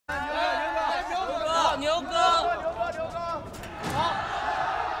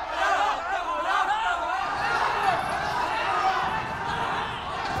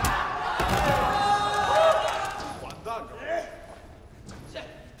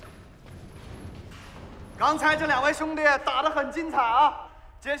刚才这两位兄弟打得很精彩啊！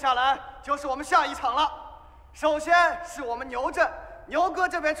接下来就是我们下一场了。首先是我们牛镇牛哥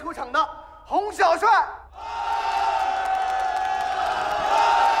这边出场的洪小帅。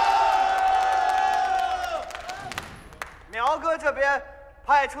苗哥这边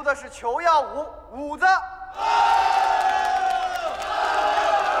派出的是裘耀武武子。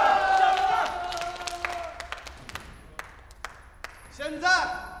现在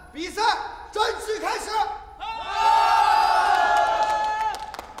比赛正式开始。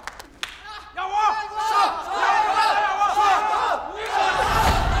耀武上！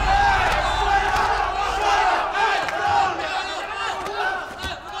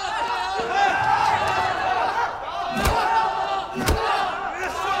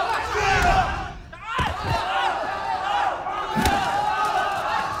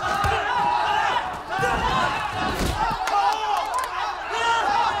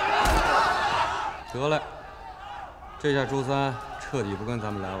得嘞，这下周三彻底不跟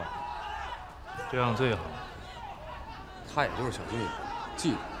咱们来往，这样最好。他也就是小嫉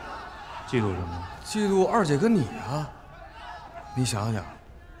妒，嫉妒什么？嫉妒二姐跟你啊！你想想，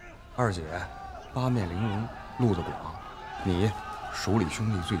二姐八面玲珑，路子广，你手里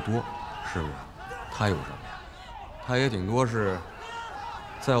兄弟最多，是不是？他有什么呀？他也顶多是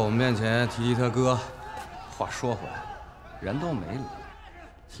在我们面前提提他哥。话说回来，人都没了，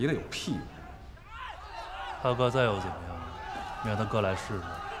提了有屁用？他哥再又怎么样？你让他哥来试试。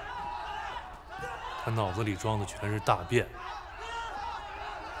他脑子里装的全是大便。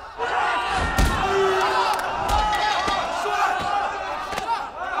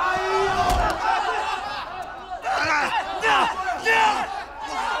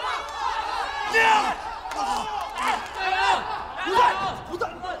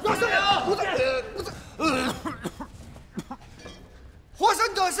获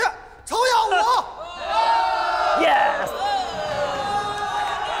胜者是裘耀武。Yes。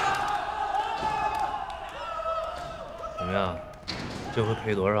怎么样？这回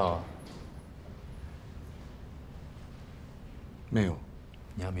赔多少啊？没有。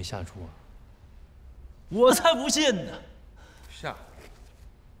你还没下注啊？我才不信呢！下。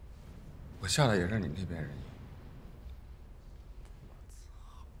我下的也是你们这边人。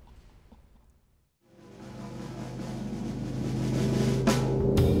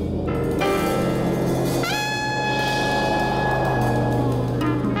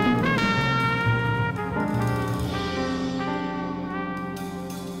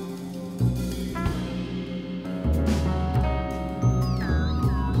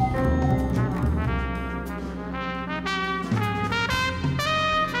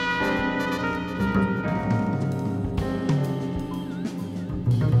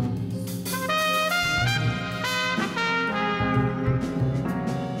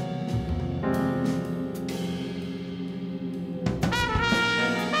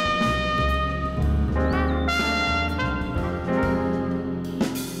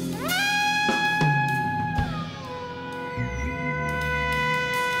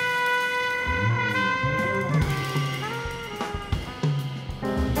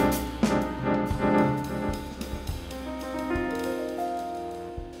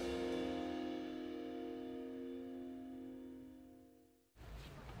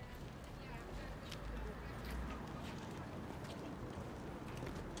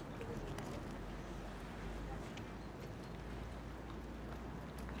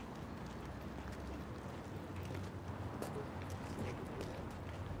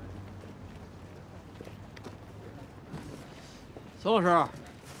孙老师，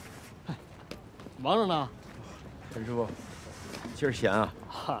哎，忙着呢。陈师傅，今儿闲啊？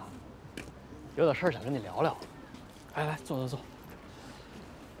哈，有点事儿想跟你聊聊。来来，坐坐坐。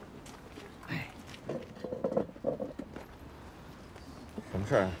哎，什么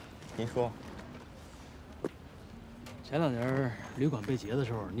事儿？您说。前两年旅馆被劫的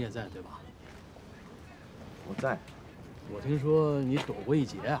时候，你也在对吧？我在。我听说你躲过一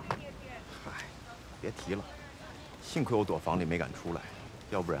劫啊。嗨，别提了。幸亏我躲房里没敢出来，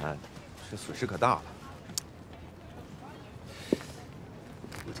要不然这损失可大了。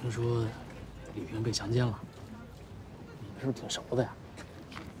我听说李平被强奸了，你们是不是挺熟的呀？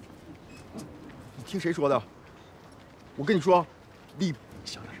你听谁说的？我跟你说，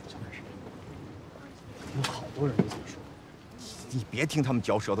小点声，小点声。有好多人都这么说。你别听他们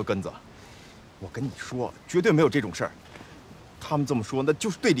嚼舌头根子。我跟你说，绝对没有这种事儿。他们这么说，那就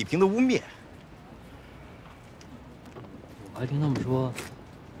是对李平的污蔑。我还听他们说，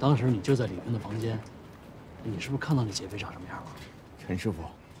当时你就在李平的房间，你是不是看到那劫匪长什么样了？陈师傅，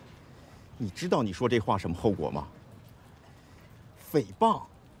你知道你说这话什么后果吗？诽谤，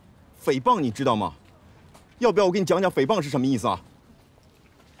诽谤，你知道吗？要不要我给你讲讲诽谤是什么意思啊？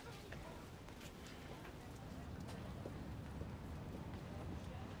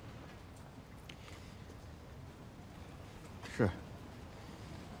是，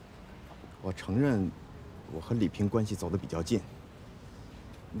我承认，我和李平关系走得比较近。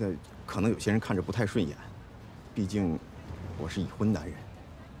那可能有些人看着不太顺眼，毕竟我是已婚男人，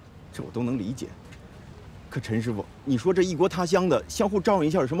这我都能理解。可陈师傅，你说这异国他乡的相互照应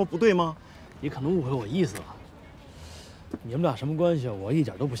一下有什么不对吗？你可能误会我意思了。你们俩什么关系，我一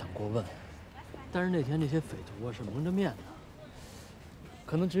点都不想过问。但是那天那些匪徒啊是蒙着面的，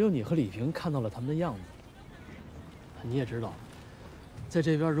可能只有你和李平看到了他们的样子。你也知道，在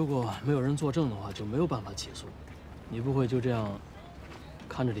这边如果没有人作证的话，就没有办法起诉。你不会就这样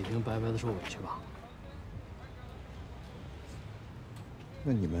看着李平白白的受委屈吧？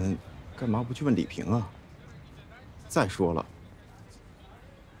那你们干嘛不去问李平啊？再说了，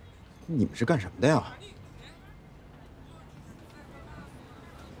你们是干什么的呀？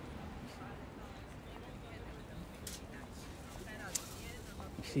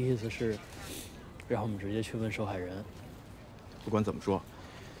你的意思是让我们直接去问受害人？不管怎么说，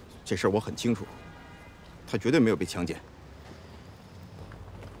这事儿我很清楚，他绝对没有被强奸。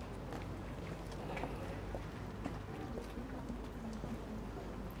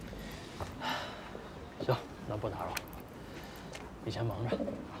行，那不打扰，你先忙着。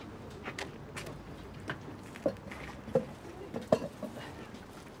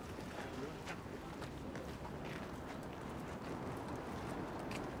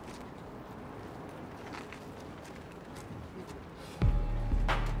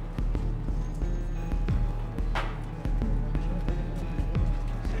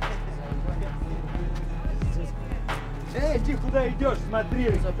Эй, ты куда идешь? Смотри,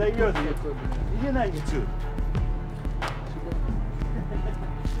 отдает. Иди на отсюда.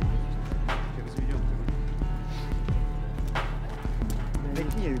 Разведем.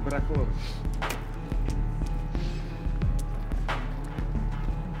 Какие барахло?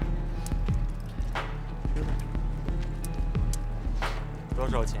 多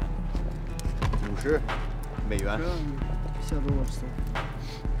少钱50美元。 50 долларов стоит.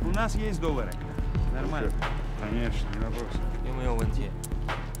 У нас есть доллары. Нормально. Конечно, не вопрос. 有没有问题？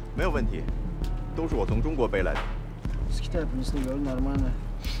没有问题，都是我从中国背来的。 С Китая принесли, говорю, нормально.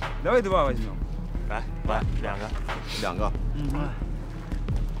 Давай 2 возьмем. 来，两个。 2个。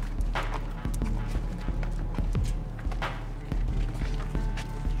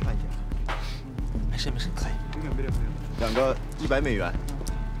看一下，没事没事，可以。 2个100美元。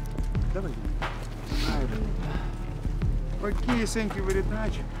 Давай. Какие сенки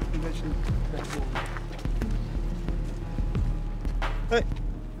вылетачи? 哎，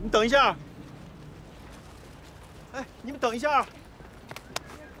你等一下！哎，你们等一下！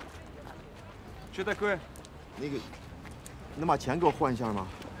 Что такое? 那个，能把钱给我换一下吗？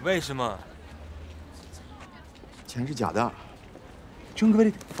为什么？钱是假的。 Что он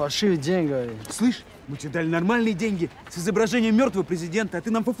говорит? Фальшивые деньги. Слышь, мы тебе дали нормальные деньги с изображением мертвого президента, а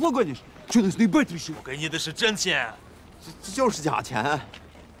ты нам фуфло гонишь? Что, нас наебать решил? 我给你的是真钱。这就是假钱。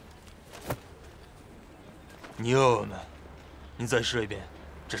牛们，你再说一遍，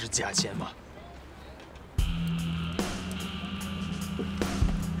这是假钱吗？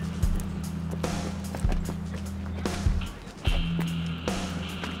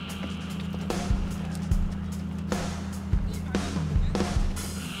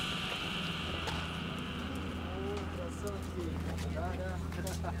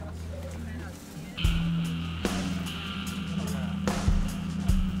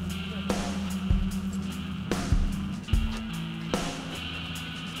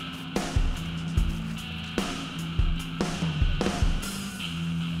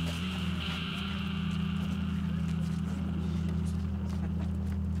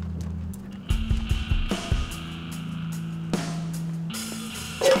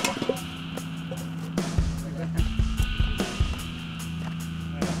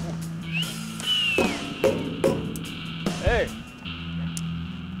 哎，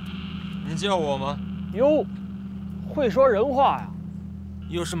你叫我吗？哟，会说人话呀！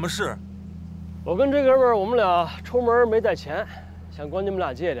有什么事？我跟这哥们儿，我们俩出门没带钱，想管你们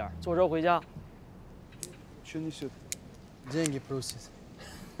俩借点，坐车回家。 Что несет? Деньги просит.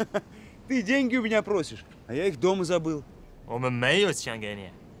 Ты деньги у меня просишь, а я их дома забыл. 我们没有钱给你。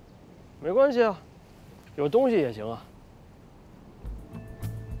没关系啊，有东西也行啊。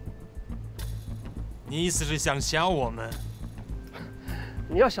你意思是想吓我们？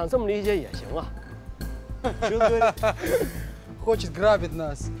你要想这么理解也行啊。 Что он говорит? Хочет грабить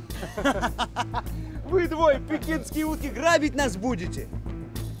нас. Вы двое, пекинские утки, грабить нас будете?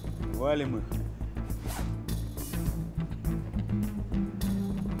 Валим их.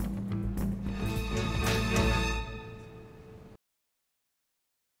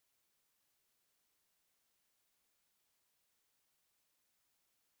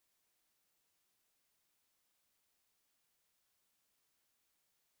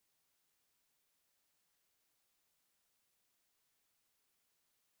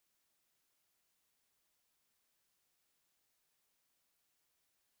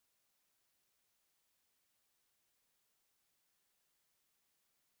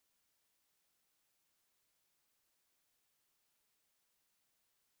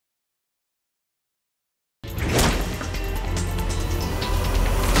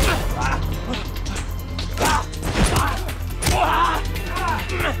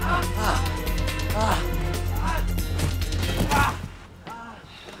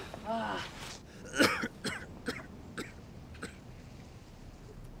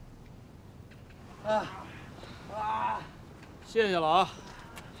 谢谢了啊！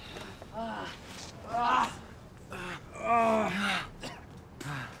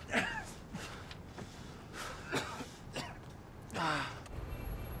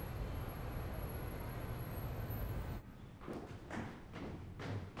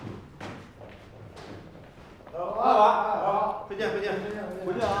好，回见，回见，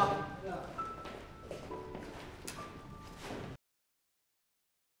回见啊！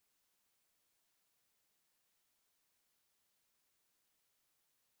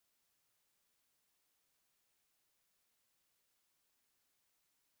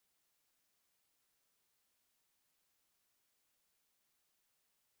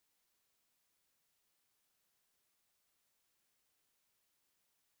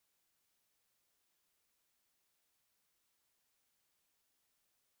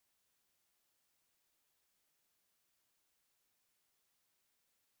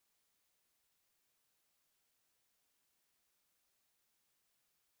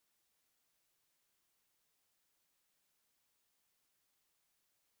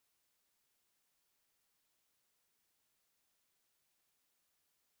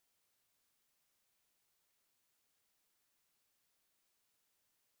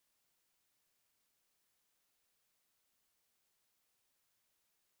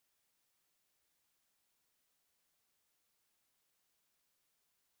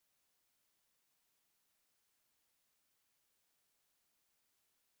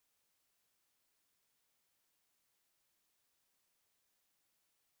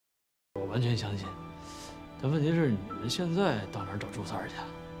我完全相信，但问题是你们现在到哪儿找朱三儿去？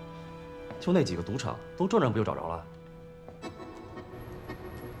就那几个赌场，都转转不就找着了？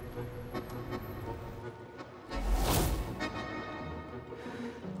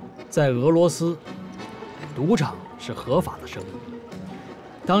在俄罗斯，赌场是合法的生意。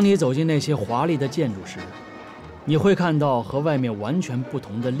当你走进那些华丽的建筑时，你会看到和外面完全不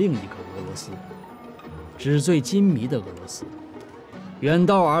同的另一个俄罗斯，纸醉金迷的俄罗斯。远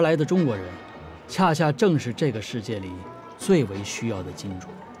道而来的中国人，恰恰正是这个世界里最为需要的金主。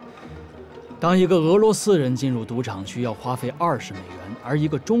当一个俄罗斯人进入赌场需要花费20美元，而一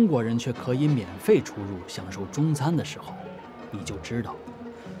个中国人却可以免费出入享受中餐的时候，你就知道，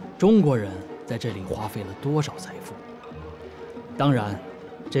中国人在这里花费了多少财富。当然，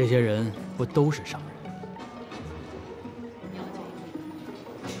这些人不都是商人。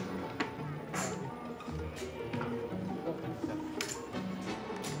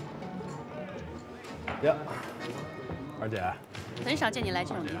呀，二姐，很少见你来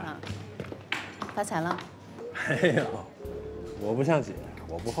这种地方，发财了？没有，我不像姐，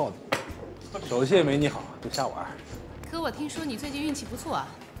我不厚道，手气也没你好，就瞎玩。可我听说你最近运气不错啊，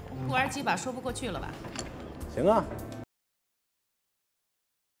不玩几把说不过去了吧？行啊。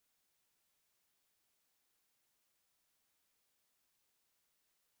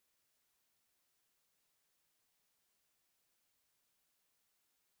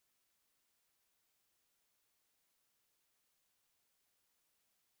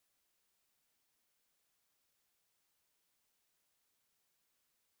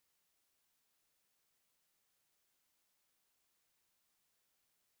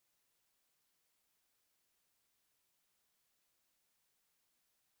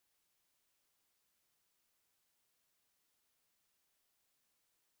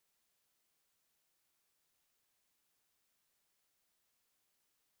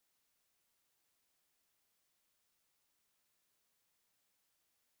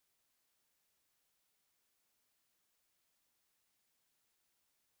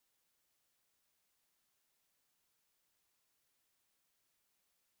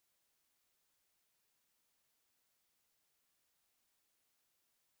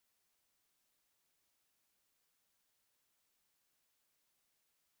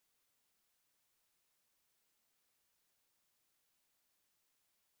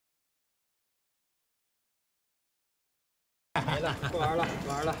没了，不玩了，不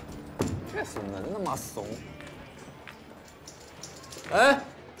玩了。这孙子真他妈怂！哎，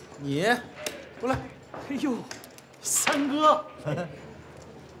你过来。哎呦，三哥，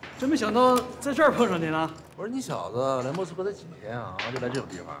真没想到在这儿碰上你了。我说你小子来莫斯科才几天啊，就来这种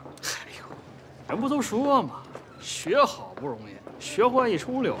地方？哎呦，人不都说嘛，学好不容易，学坏一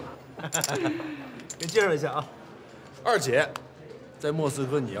出溜啊。给你介绍一下啊，二姐，在莫斯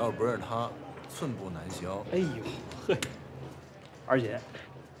科你要是不认识她，寸步难行。哎呦，嘿，二姐，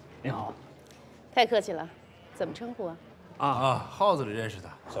您好。太客气了，怎么称呼啊？啊，号子里认识的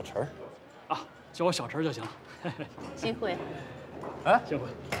小陈儿。啊，叫我小陈就行了。幸会。哎，幸会。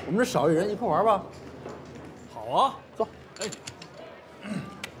我们这少一人，一块玩吧。好啊，走。哎。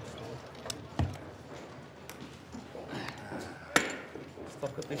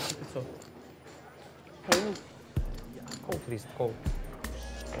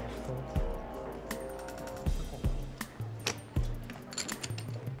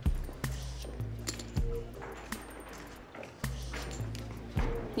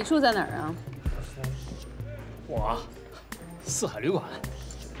你住在哪儿啊？我，四海旅馆。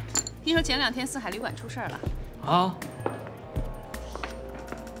听说前2天四海旅馆出事儿了。啊？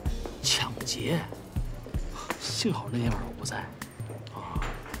抢劫！幸好那天晚上我不在。啊。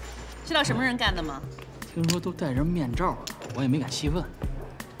知道什么人干的吗？听说都戴着面罩呢，我也没敢细问。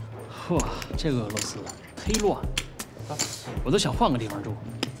嚯，这个俄罗斯忒乱，我都想换个地方住。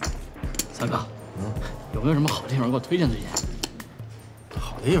三哥，有没有什么好地方给我推荐推荐？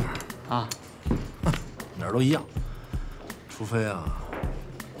好地方啊，哪儿都一样，除非啊，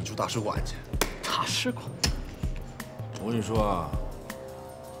你住大使馆去。大使馆？我跟你说啊，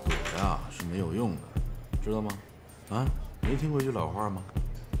躲呀是没有用的，知道吗？啊，没听过一句老话吗？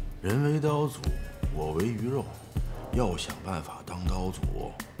人为刀俎，我为鱼肉，要想办法当刀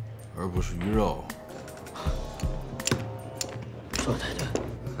俎，而不是鱼肉。说的太对。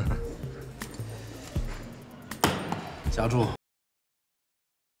家住。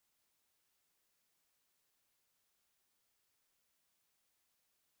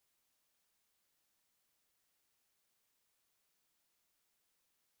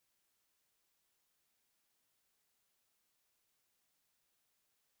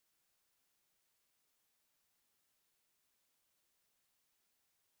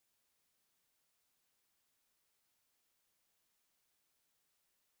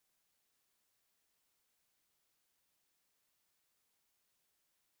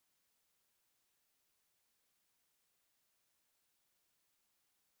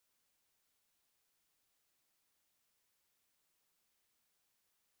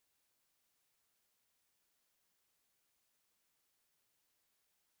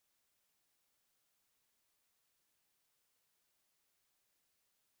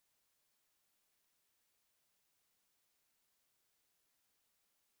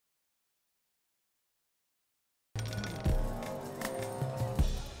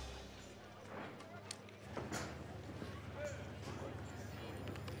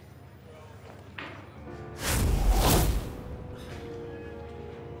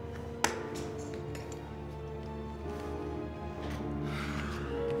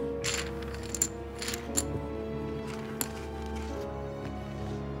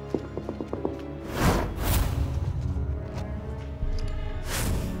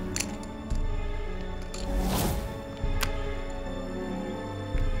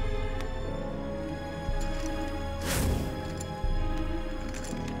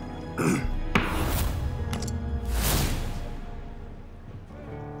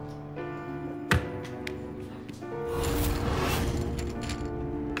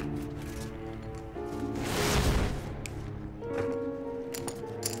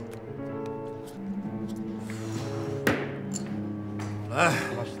来，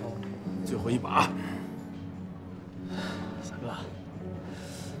最后一把。三哥，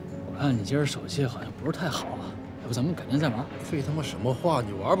我看你今儿手气好像不是太好啊，要不咱们改天再玩？废他妈什么话！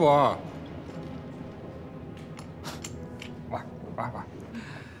你玩不玩？玩。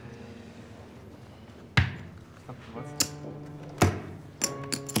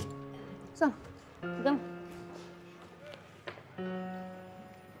算了，不跟了。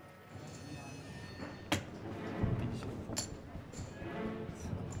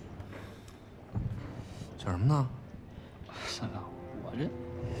想什么呢？三哥，我这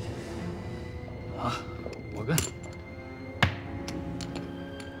我跟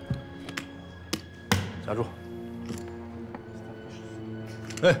下注。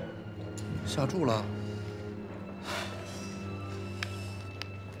哎，下注了。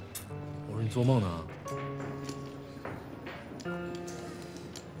我说你做梦呢？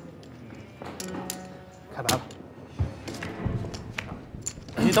开牌了。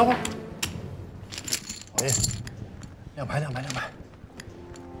你等会儿。老爷，亮牌。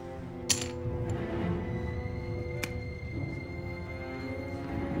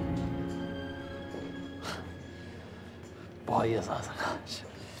不好意思啊，三哥。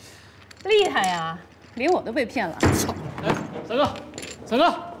厉害呀，连我都被骗了。操！哎，三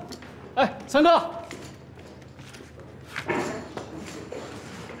哥，哎，三哥，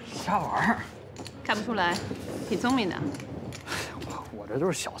瞎玩儿。看不出来，挺聪明的。我这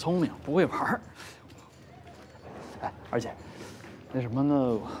都是小聪明，不会玩儿。哎，二姐，那什么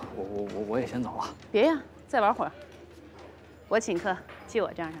呢？我也先走了。别呀，再玩会儿。我请客，记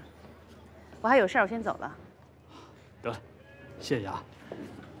我账上。我还有事儿，我先走了。得，谢谢啊。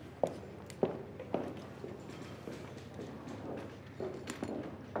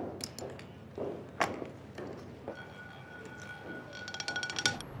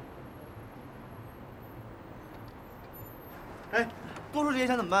业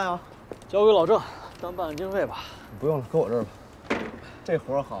钱怎么办啊？交给老郑当办案经费吧。不用了，搁我这儿吧。这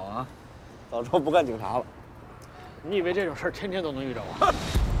活好啊，早知道不干警察了。你以为这种事儿天天都能遇着啊？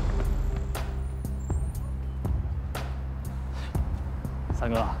三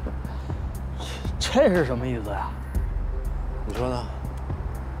哥，这是什么意思呀？你说呢？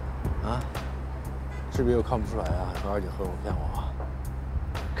啊？是不是又看不出来啊？跟二姐合伙骗我？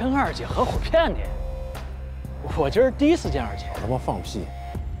跟二姐合伙骗你？我今儿第一次见二姐。他妈放屁！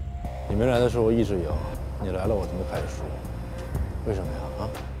你没来的时候我一直有，你来了我就没开始输。为什么呀？啊？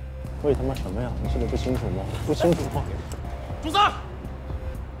为他妈什么呀？你心里不清楚吗？不清楚吗？住手！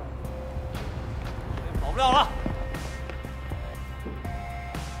跑不了了。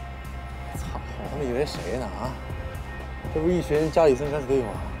操！我他妈以为谁呢？啊？这不一群家里僧该死队吗？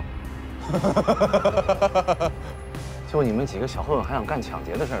就你们几个小混混还想干抢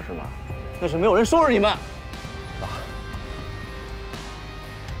劫的事儿是吧？那是没有人收拾你们。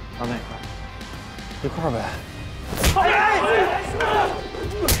到那块儿，一块儿呗。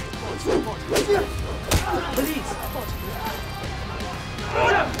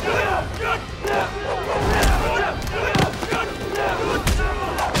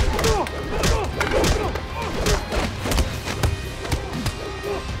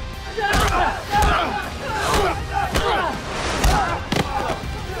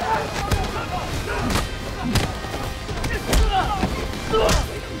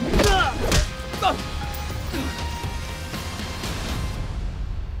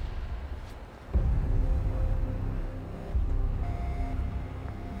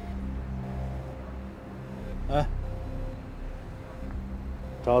哎，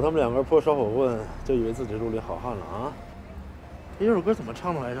找他们两个破小混混，就以为自己路里好汉了啊？这首歌怎么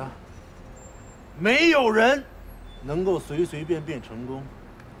唱的来着？没有人能够随随便便成功，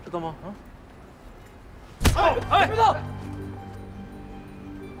知道吗？啊！别动！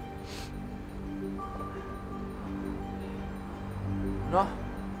怎么着？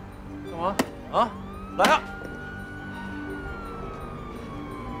干嘛？啊！来呀！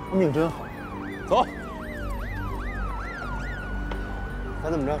我命真好，走。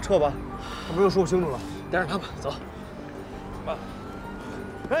咱怎么着？撤吧，他不是说不清楚了。带上他们走。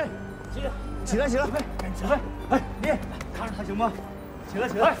哎，起来，起来，起来！哎，你看着他行吗？起来，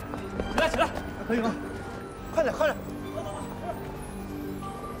起来！起来！可以吗？快点，快点！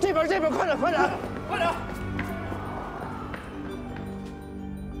这边，快点，快点！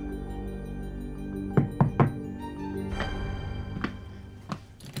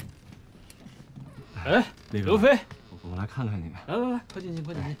哎，刘飞，我来看看你。来，快进去，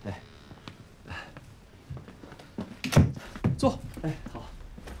快进去。坐。哎，好。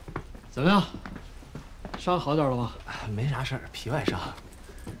怎么样？伤好点了吗？没啥事儿，皮外伤。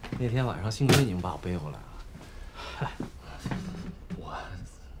那天晚上幸亏你们把我背回来了。嗨，我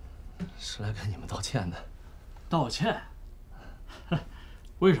是来跟你们道歉的。道歉？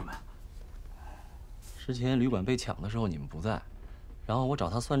为什么呀？之前旅馆被抢的时候你们不在，然后我找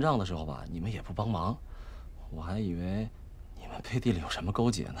他算账的时候吧，你们也不帮忙，我还以为你们背地里有什么勾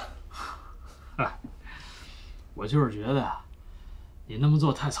结呢。嗨，我就是觉得呀，你那么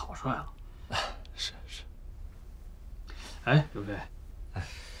做太草率了。是。哎，刘飞，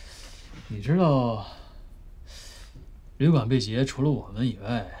你知道旅馆被劫，除了我们以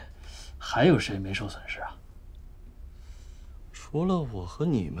外，还有谁没受损失啊？除了我和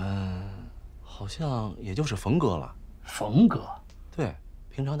你们，好像也就是冯哥了。冯哥？对，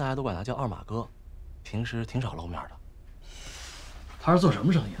平常大家都管他叫二马哥，平时挺少露面的。他是做什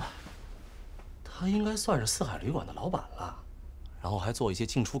么生意的？他应该算是四海旅馆的老板了，然后还做一些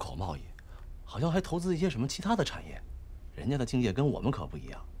进出口贸易，好像还投资一些什么其他的产业。人家的境界跟我们可不一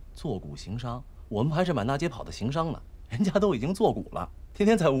样，做股行商，我们还是满大街跑的行商呢。人家都已经做股了，天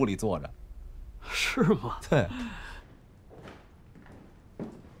天在屋里坐着。是吗？对。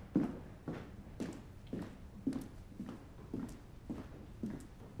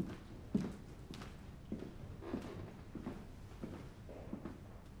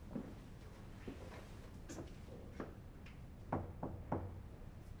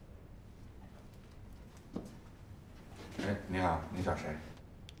哎，你好，你找谁？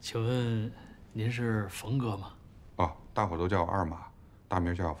请问您是冯哥吗？哦，大伙都叫我二马，大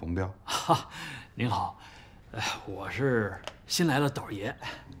名叫冯彪。哈，您好，我是新来的倒爷，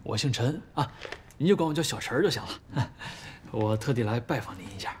我姓陈啊，您就管我叫小陈就行了。我特地来拜访您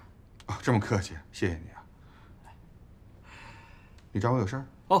一下。哦，这么客气，谢谢你啊。你找我有事儿？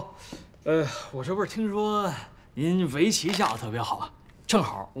哦，我这不是听说您围棋下的特别好啊，正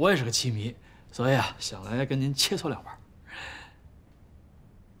好我也是个棋迷，所以啊，想来跟您切磋两盘。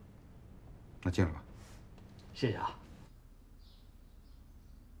那进来吧。谢谢啊。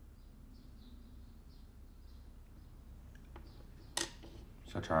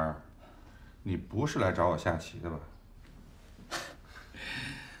小陈儿，你不是来找我下棋的吧？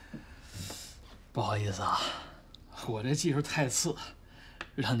不好意思啊，我这技术太次，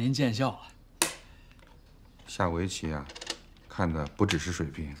让您见笑了。下围棋啊，看的不只是水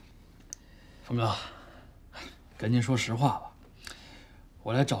平。峰哥，跟您说实话吧，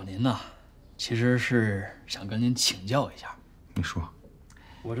我来找您呢，其实是想跟您请教一下。你说。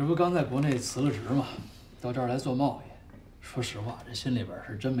我这不刚在国内辞了职嘛，到这儿来做贸易。说实话，这心里边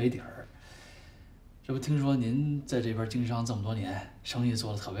是真没底儿。这不听说您在这边经商这么多年，生意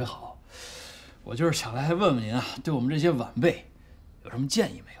做得特别好，我就是想来问问您啊，对我们这些晚辈有什么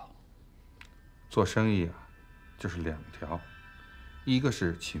建议没有？做生意啊，就是两条，一个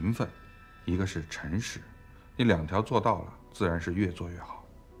是勤奋，一个是诚实。你两条做到了，自然是越做越好。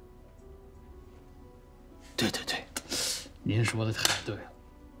对，您说的太对了。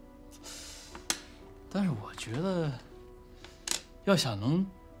但是我觉得，要想能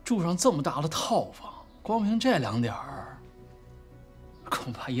住上这么大的套房，光凭这两点儿，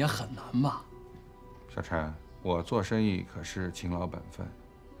恐怕也很难吧。小陈，我做生意可是勤劳本分。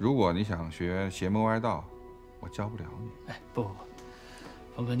如果你想学邪门歪道，我教不了你。哎，不，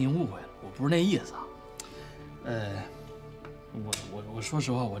峰哥，您误会了，我不是那意思啊。我说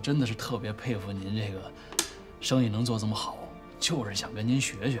实话，我真的是特别佩服您这个生意能做这么好，就是想跟您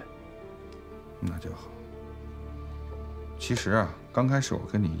学学。那就好。其实啊，刚开始我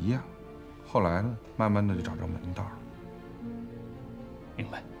跟你一样，后来呢，慢慢的就找着门道了。明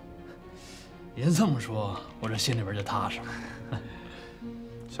白。您这么说，我这心里边就踏实了。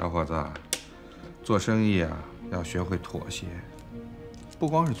小伙子，做生意啊，要学会妥协。不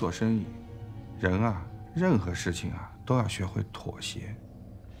光是做生意，人啊，任何事情啊，都要学会妥协。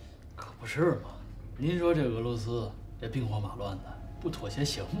可不是嘛？您说这俄罗斯这兵荒马乱的，不妥协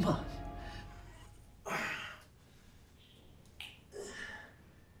行吗？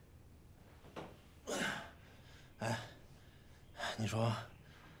哎，你说，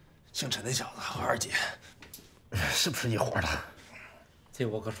姓陈那小子和二姐，是不是一伙的？这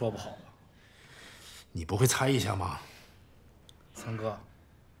我可说不好了。你不会猜一下吗？三哥，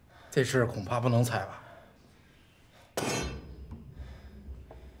这事恐怕不能猜吧？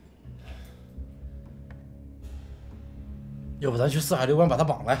要不咱去四海旅馆把他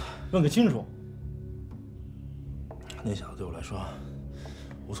绑来，问个清楚。那小子对我来说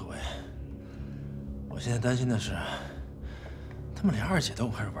无所谓。我现在担心的是，他们连二姐都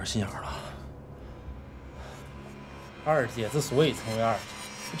开始玩心眼了。二姐之所以成为二姐，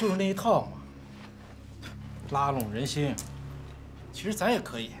不就是那一套吗？拉拢人心。其实咱也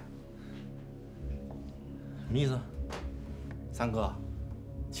可以。什么意思？三哥，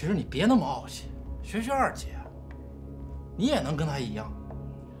其实你别那么傲气，学学二姐，你也能跟她一样，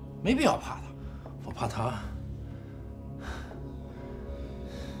没必要怕她。我怕她。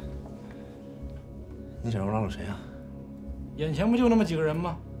你想让我拉拢谁啊？眼前不就那么几个人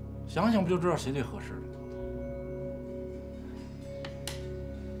吗？想想不就知道谁最合适了。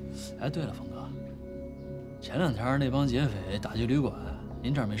哎，对了，峰哥，前两天那帮劫匪打击旅馆，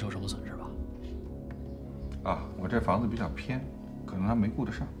您这儿没受什么损失吧？啊，我这房子比较偏，可能还没顾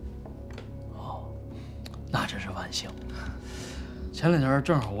得上。哦，那真是万幸。前两天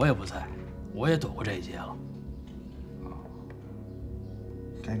正好我也不在，我也躲过这一劫了。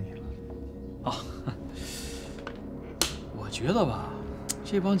该你了。啊，我觉得吧，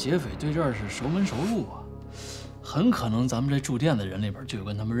这帮劫匪对这儿是熟门熟路啊，很可能咱们这住店的人里边就有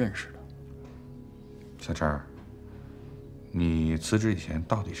跟他们认识的。小陈儿，你辞职以前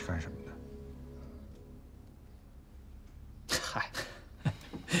到底是干什么的？嗨，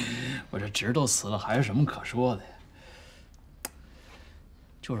我这职都辞了，还有什么可说的呀？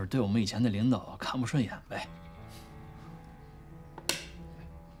就是对我们以前的领导看不顺眼呗。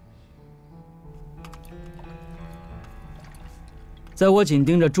在我紧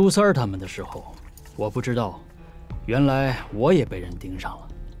盯着朱三儿他们的时候，我不知道，原来我也被人盯上了。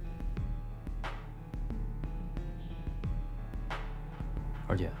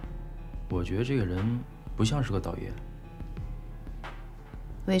二姐，我觉得这个人不像是个倒爷。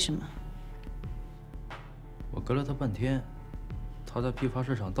为什么？我跟了他半天，他在批发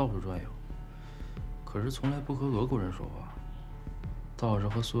市场到处转悠，可是从来不和俄国人说话，倒是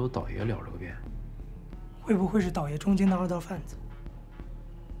和所有倒爷聊了个遍。会不会是倒爷中间的二道贩子？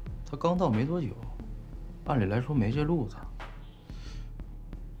他刚到没多久，按理来说没这路子，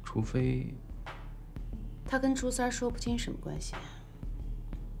除非他跟朱三说不清什么关系，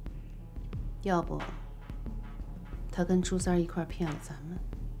要不他跟朱三一块骗了咱们，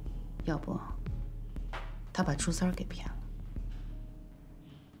要不他把朱三给骗了。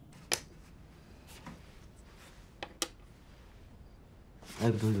哎，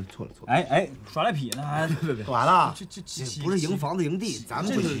对，错了。哎，耍赖痞呢还？别，完了。这不是赢房子赢地，咱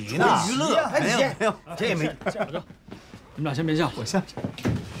们这是娱乐。没有，这也没。这样着，你们俩先别笑，我下去。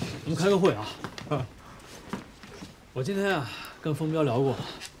我们开个会啊。我今天啊跟冯彪聊过，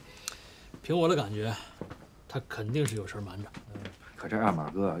凭我的感觉，他肯定是有事瞒着。可这二马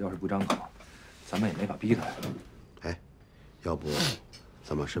哥要是不张口，咱们也没法逼他呀。哎，要不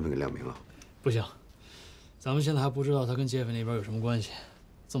咱把身份给亮明了？不行，咱们现在还不知道他跟劫匪那边有什么关系，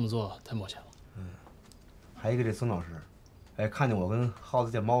这么做太冒险了。还有一个这孙老师，哎，看见我跟耗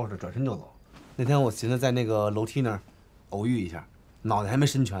子见猫似的，转身就走。那天我寻思在那个楼梯那儿偶遇一下，脑袋还没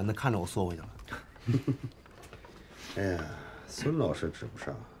伸全呢，看着我缩回去了。哎呀，孙老师指不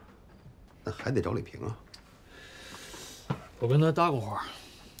上，那还得找李平啊。我跟他搭过话，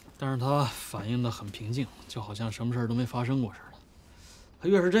但是他反应得很平静，就好像什么事都没发生过似的。他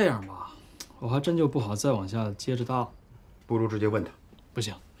越是这样吧，我还真就不好再往下接着搭了。不如直接问他。不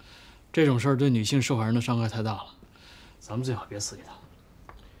行，这种事儿对女性受害人的伤害太大了，咱们最好别刺激他。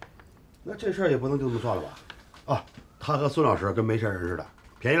那这事儿也不能就这么算了吧？啊，他和孙老师跟没事人似的，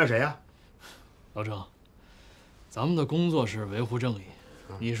便宜了谁呀？老郑，咱们的工作是维护正义。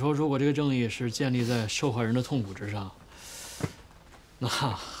你说，如果这个正义是建立在受害人的痛苦之上，那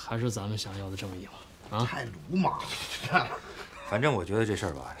还是咱们想要的正义吗？啊，太鲁莽了。反正我觉得这事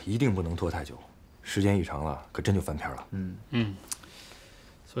儿吧，一定不能拖太久，时间一长了，可真就翻篇了。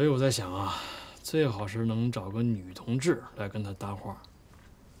所以我在想啊，最好是能找个女同志来跟他搭话。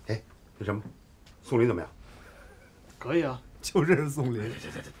哎，那什么，宋林怎么样？可以啊，就认识宋林。对，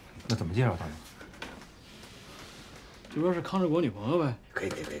那怎么介绍他呢？就说是康志国女朋友呗。可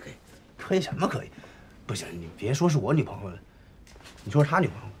以。可以什么可以？不行，你别说是我女朋友了，你说是他女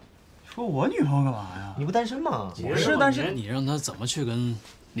朋友。说我女朋友干嘛呀？你不单身吗？我是单身。你让他怎么去跟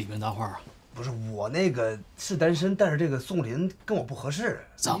李平搭话啊？不是我那个是单身，但是这个宋林跟我不合适。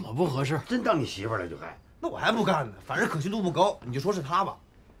怎么不合适？真当你媳妇了就该？那我还不干呢，反正可信度不高，你就说是他吧。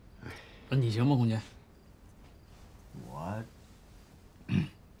那你行吗，空姐？我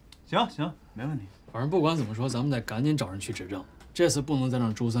行，没问题。反正不管怎么说，咱们得赶紧找人去指证，这次不能再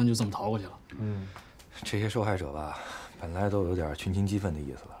让朱三就这么逃过去了。这些受害者吧，本来都有点群情激愤的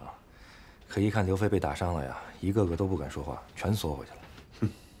意思了啊，可一看刘飞被打伤了呀，一个个都不敢说话，全缩回去了。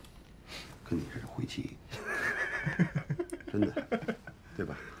跟你是晦气，真的，对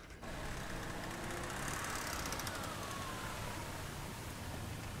吧？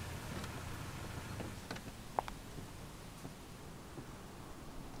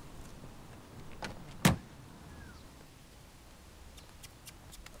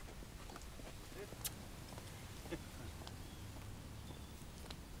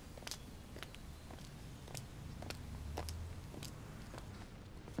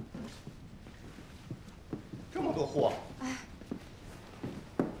这么多货，哎，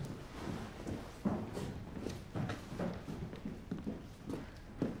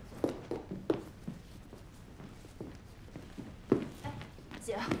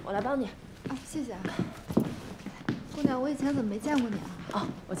姐，我来帮你。啊，谢谢啊。姑娘，我以前怎么没见过你啊？哦，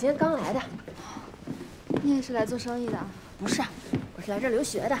我今天刚来的。你也是来做生意的？不是，我是来这儿留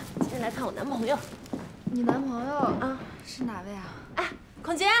学的。今天来看我男朋友。你男朋友啊？是哪位啊？哎，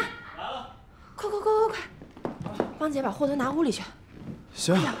孔杰，来了！快！帮姐把货都拿屋里去。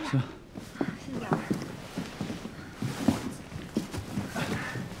行。谢谢啊。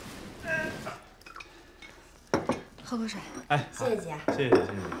喝口水。哎，谢谢姐。谢谢。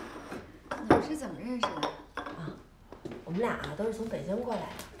你们是怎么认识的？啊，我们俩都是从北京过来的，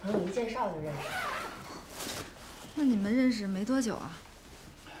朋友一介绍就认识。那你们认识没多久啊？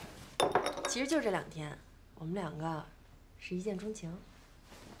其实就这2天，我们2个是一见钟情。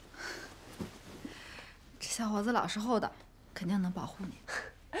这小伙子老实厚道，肯定能保护你。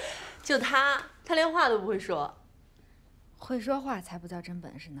就他连话都不会说。会说话才不叫真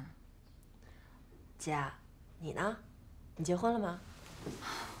本事呢。姐，你呢？你结婚了吗？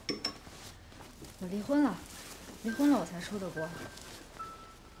我离婚了，我才出的国。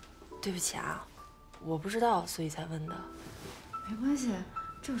对不起啊，我不知道，所以才问的。没关系，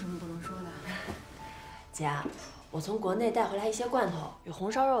这有什么不能说的？姐，我从国内带回来一些罐头，有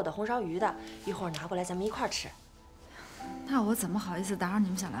红烧肉的、红烧鱼的，一会儿拿过来咱们一块儿吃。那我怎么好意思打扰你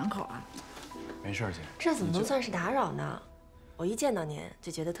们小两口啊？没事，姐。这怎么能算是打扰呢？我一见到您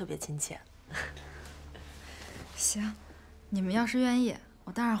就觉得特别亲切。行，你们要是愿意，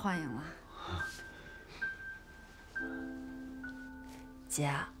我当然欢迎了。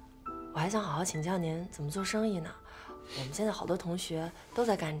姐，我还想好好请教您怎么做生意呢。我们现在好多同学都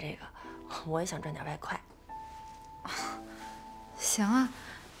在干这个，我也想赚点外快。行啊，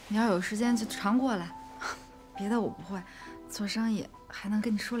你要有时间就常过来。别的我不会，做生意还能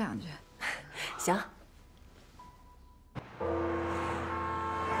跟你说2句。行。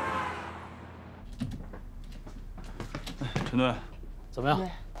陈队，怎么样？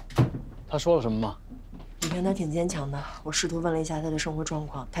他说了什么吗？你看他挺坚强的，我试图问了一下他的生活状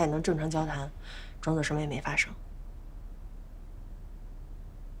况，他也能正常交谈，装作什么也没发生，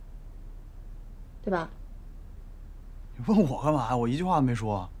对吧？你问我干嘛呀？我一句话都没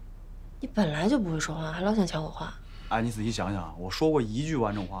说。你本来就不会说话，还老想抢我话。哎，你仔细想想，我说过1句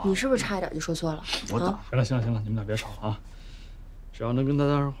完整话。你是不是差一点就说错了？我咋？行了行了行了，你们俩别吵了啊！只要能跟他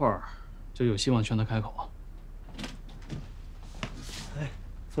搭上话，就有希望劝他开口。哎，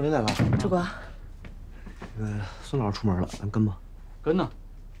宋林来了。志国。孙老师出门了，咱跟吧。跟呢？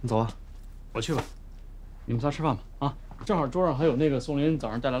你走啊。我去吧。你们仨吃饭吧啊！正好桌上还有那个宋林早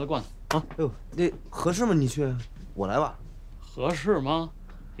上带来的罐头啊。哎呦，那合适吗？你去，我来吧。合适吗？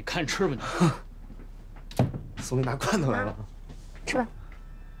你看吃吧你。宋林拿罐头来了。吃吧。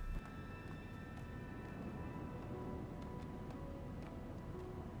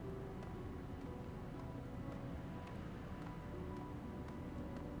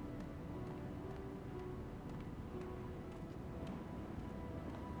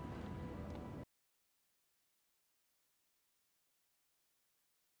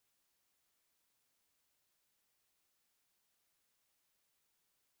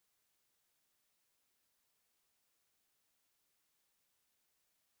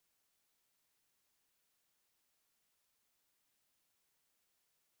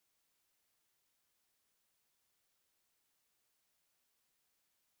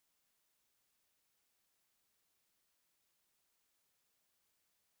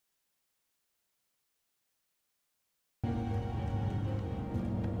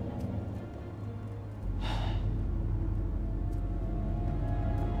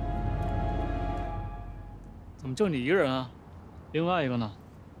怎么就你一个人啊？另外一个呢？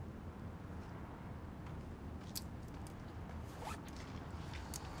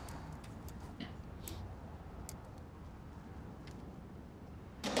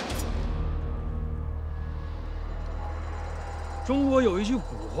中国有一句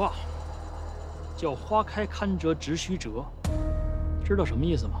古话，叫“花开堪折直须折”，知道什么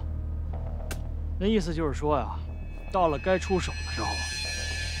意思吗？那意思就是说呀，到了该出手的时候，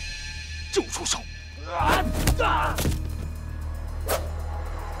就出手。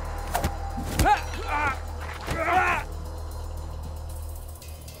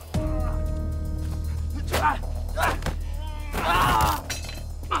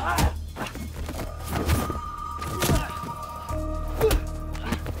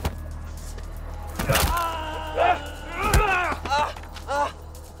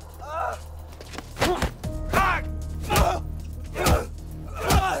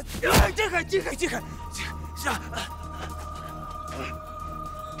这个，是啊，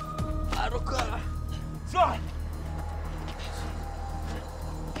都饿了，上。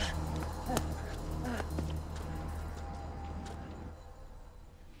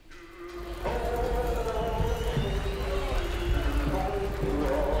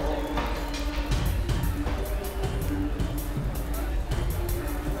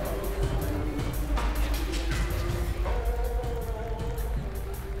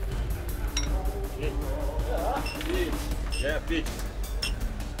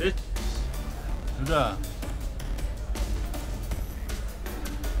刘震，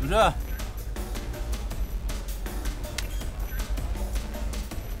刘震，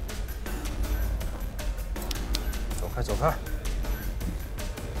走开，走开！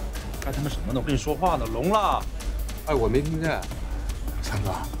干他妈什么呢？我跟你说话呢，聋了！哎，我没听见。三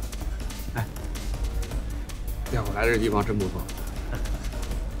哥，哎，这会儿来这地方真不错。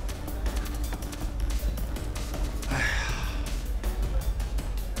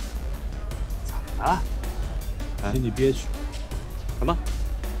啊！心里憋屈。什么？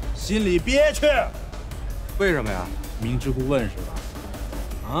心里憋屈？为什么呀？明知故问是吧？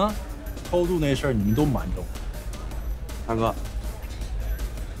啊？偷渡那事儿你们都瞒着我。大哥，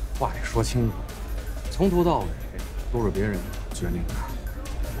话也说清楚，从头到尾都是别人决定的，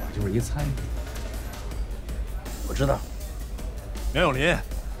我就是一参与。我知道。苗永林，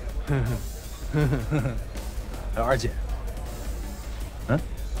还有二姐。嗯。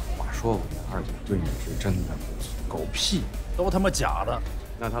话说回来，二姐对你是真的不错。狗屁，都他妈假的。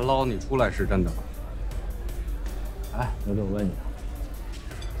那她捞你出来是真的吗？哎，刘震，我问你啊，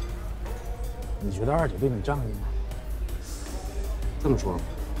你觉得二姐对你仗义吗？这么说吧，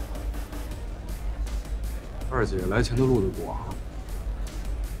二姐来前头路的广，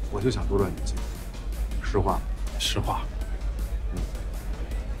我就想多赚点钱。实话，实话。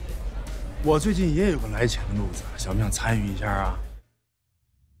我最近也有个来钱的路子，想不想参与一下啊？